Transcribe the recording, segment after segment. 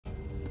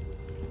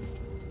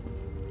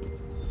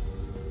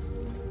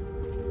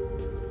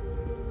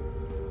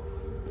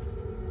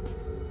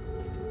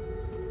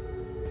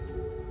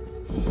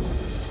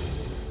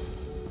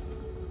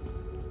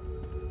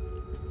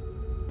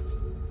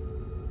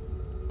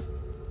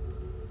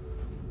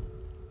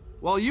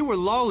While you were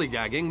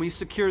lollygagging, we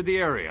secured the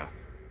area.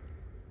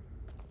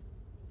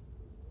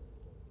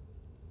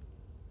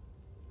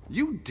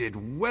 You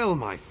did well,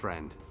 my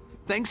friend.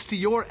 Thanks to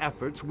your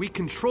efforts, we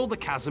control the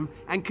chasm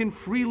and can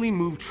freely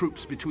move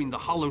troops between the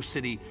Hollow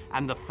City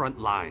and the front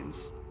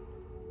lines.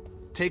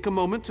 Take a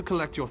moment to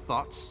collect your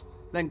thoughts,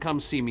 then come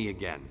see me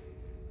again.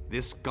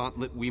 This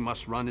gauntlet we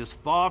must run is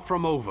far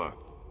from over.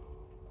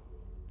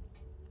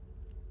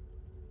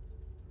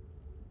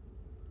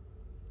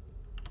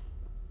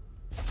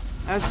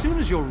 As soon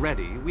as you're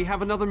ready, we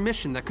have another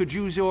mission that could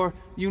use your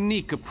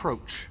unique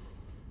approach.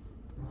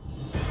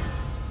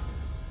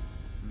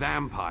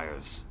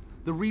 Vampires.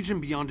 The region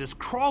beyond is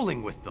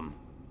crawling with them.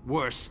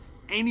 Worse,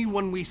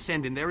 anyone we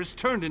send in there is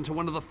turned into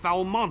one of the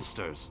foul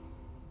monsters.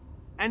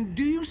 And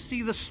do you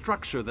see the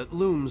structure that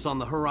looms on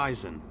the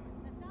horizon?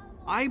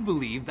 I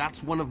believe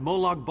that's one of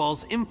Molag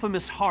Bal's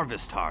infamous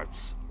harvest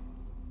hearts.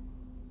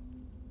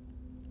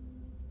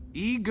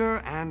 Eager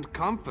and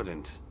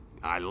confident.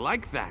 I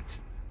like that.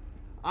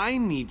 I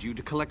need you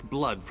to collect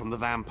blood from the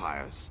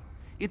vampires.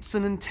 It's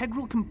an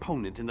integral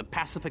component in the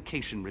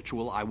pacification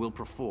ritual I will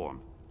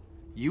perform.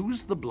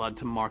 Use the blood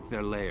to mark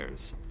their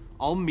lairs.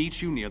 I'll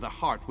meet you near the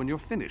heart when you're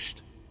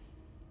finished.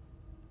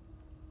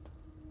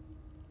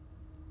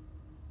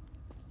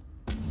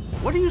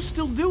 What are you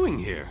still doing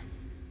here?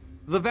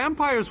 The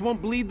vampires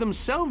won't bleed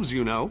themselves,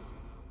 you know.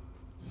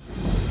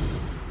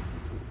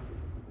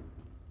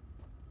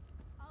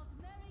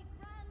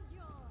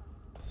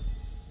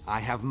 I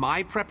have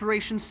my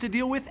preparations to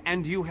deal with,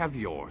 and you have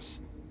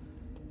yours.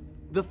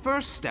 The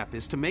first step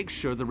is to make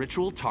sure the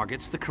ritual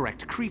targets the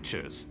correct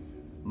creatures.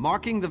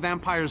 Marking the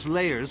vampires'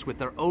 lairs with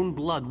their own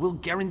blood will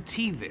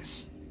guarantee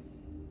this.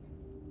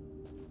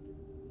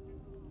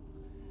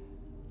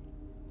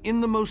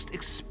 In the most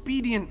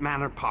expedient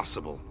manner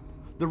possible,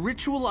 the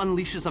ritual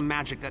unleashes a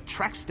magic that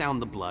tracks down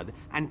the blood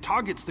and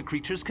targets the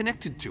creatures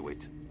connected to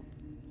it.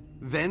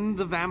 Then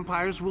the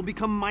vampires will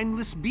become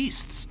mindless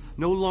beasts,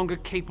 no longer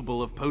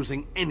capable of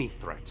posing any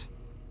threat.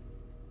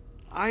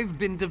 I've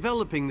been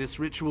developing this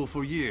ritual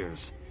for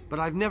years, but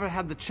I've never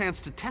had the chance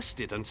to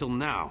test it until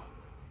now.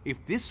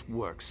 If this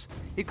works,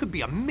 it could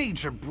be a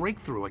major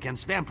breakthrough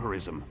against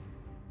vampirism.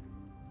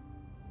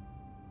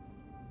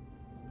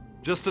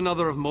 Just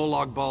another of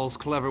Molag Bal's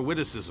clever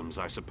witticisms,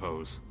 I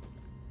suppose.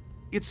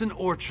 It's an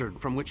orchard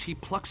from which he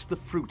plucks the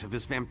fruit of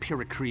his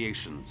vampiric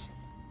creations.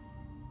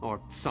 Or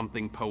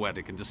something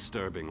poetic and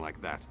disturbing like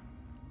that.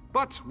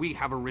 But we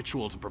have a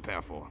ritual to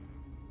prepare for.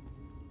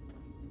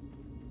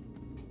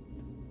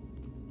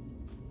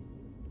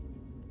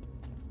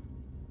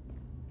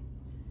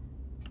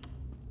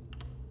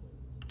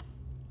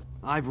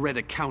 I've read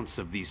accounts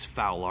of these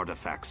foul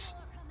artifacts.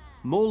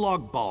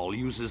 Molag Bal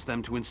uses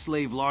them to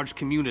enslave large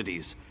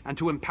communities and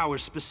to empower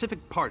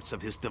specific parts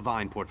of his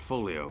divine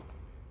portfolio.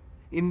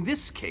 In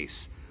this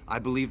case, I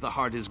believe the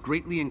heart is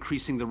greatly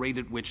increasing the rate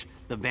at which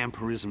the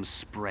vampirism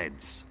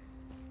spreads.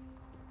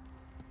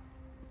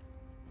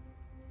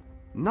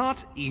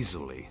 Not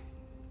easily,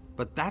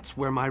 but that's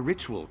where my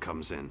ritual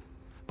comes in.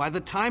 By the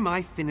time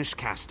I finish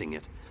casting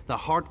it, the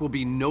heart will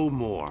be no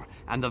more,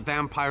 and the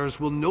vampires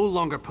will no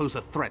longer pose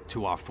a threat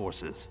to our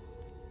forces.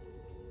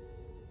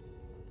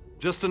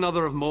 Just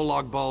another of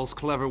Molag Bal's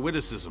clever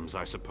witticisms,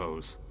 I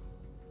suppose.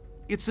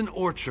 It's an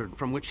orchard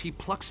from which he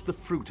plucks the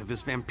fruit of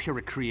his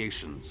vampiric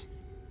creations.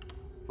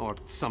 Or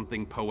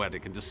something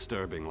poetic and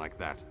disturbing like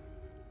that.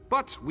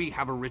 But we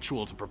have a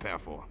ritual to prepare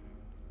for.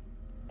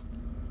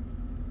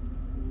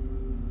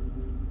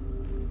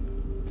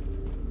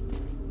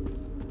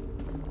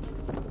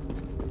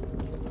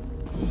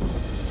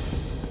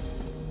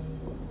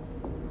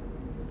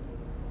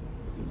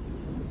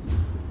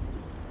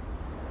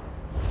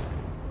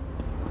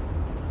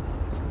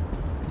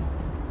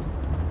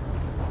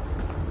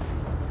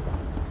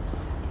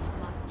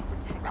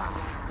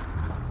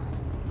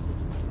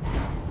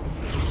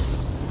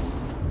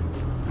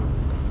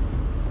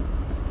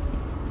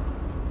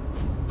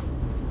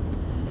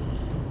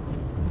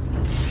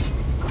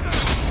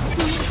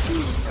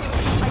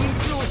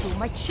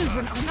 My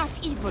children are not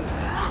evil.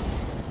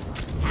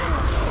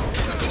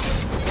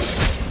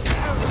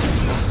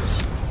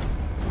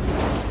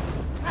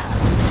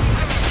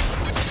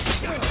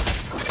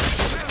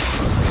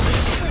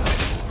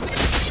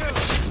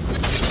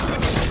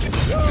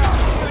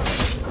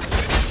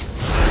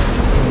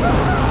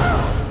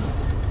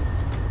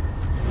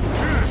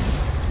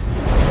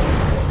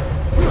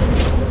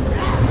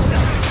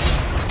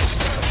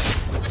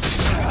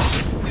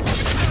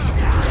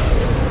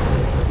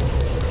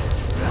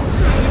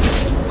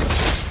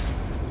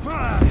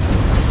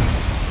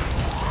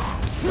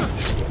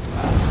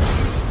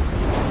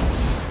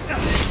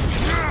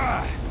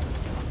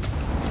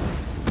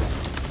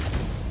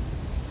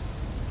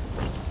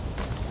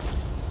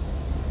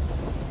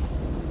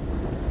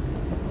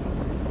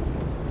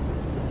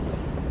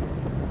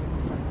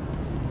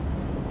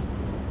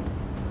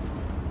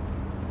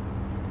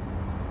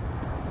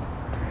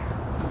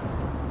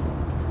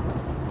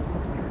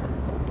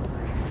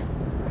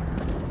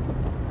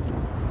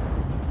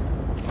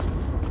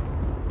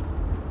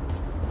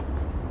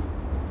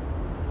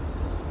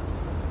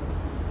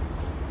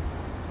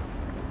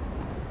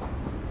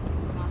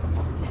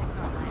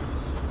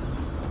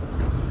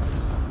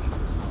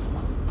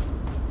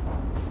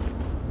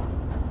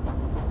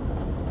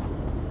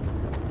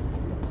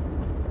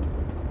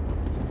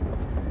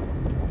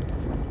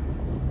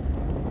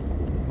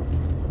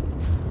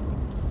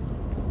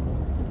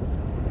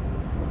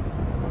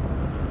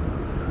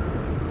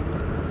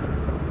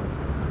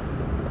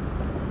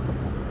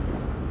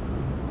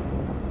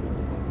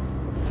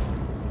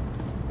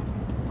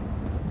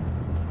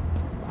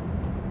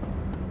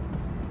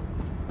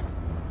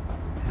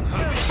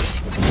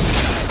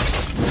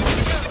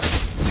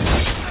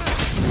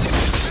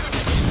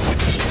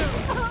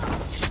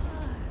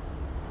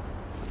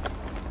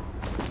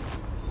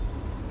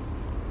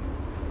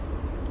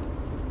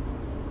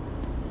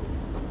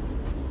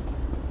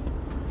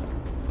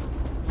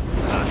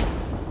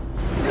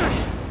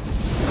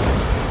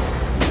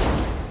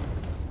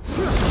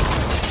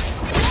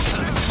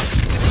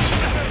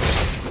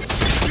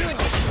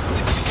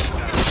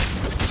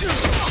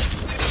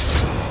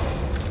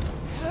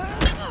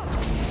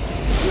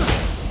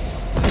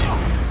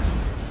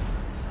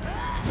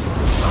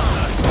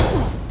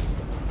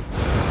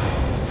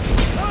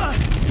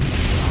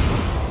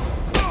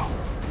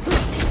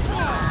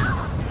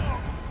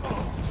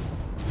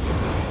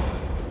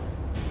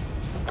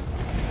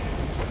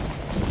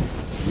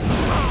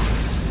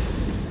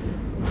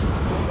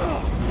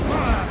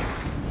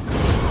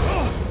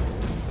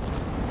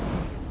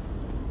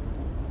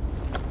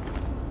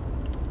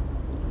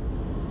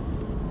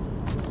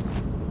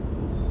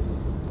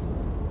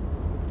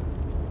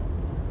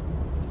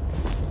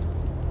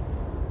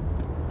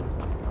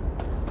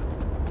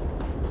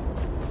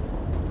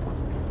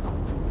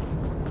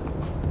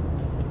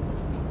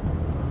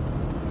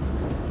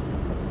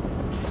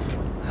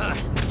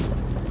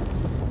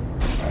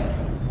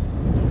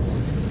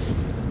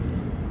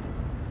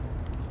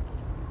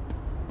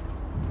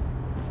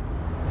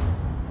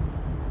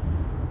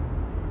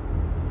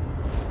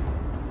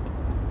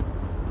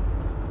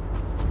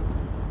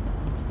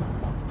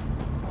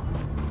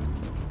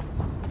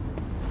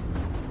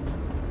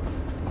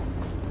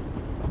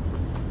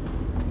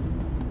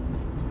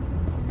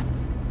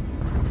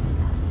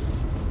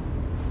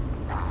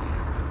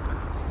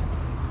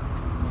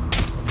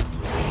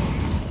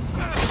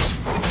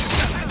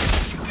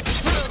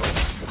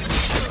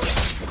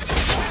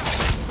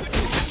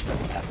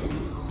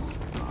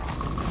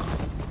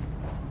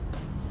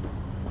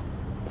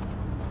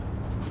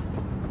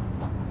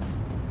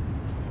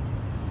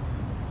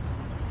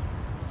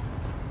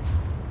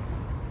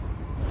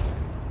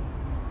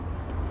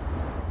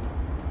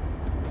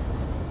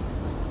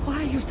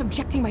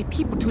 subjecting my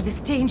people to this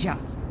danger?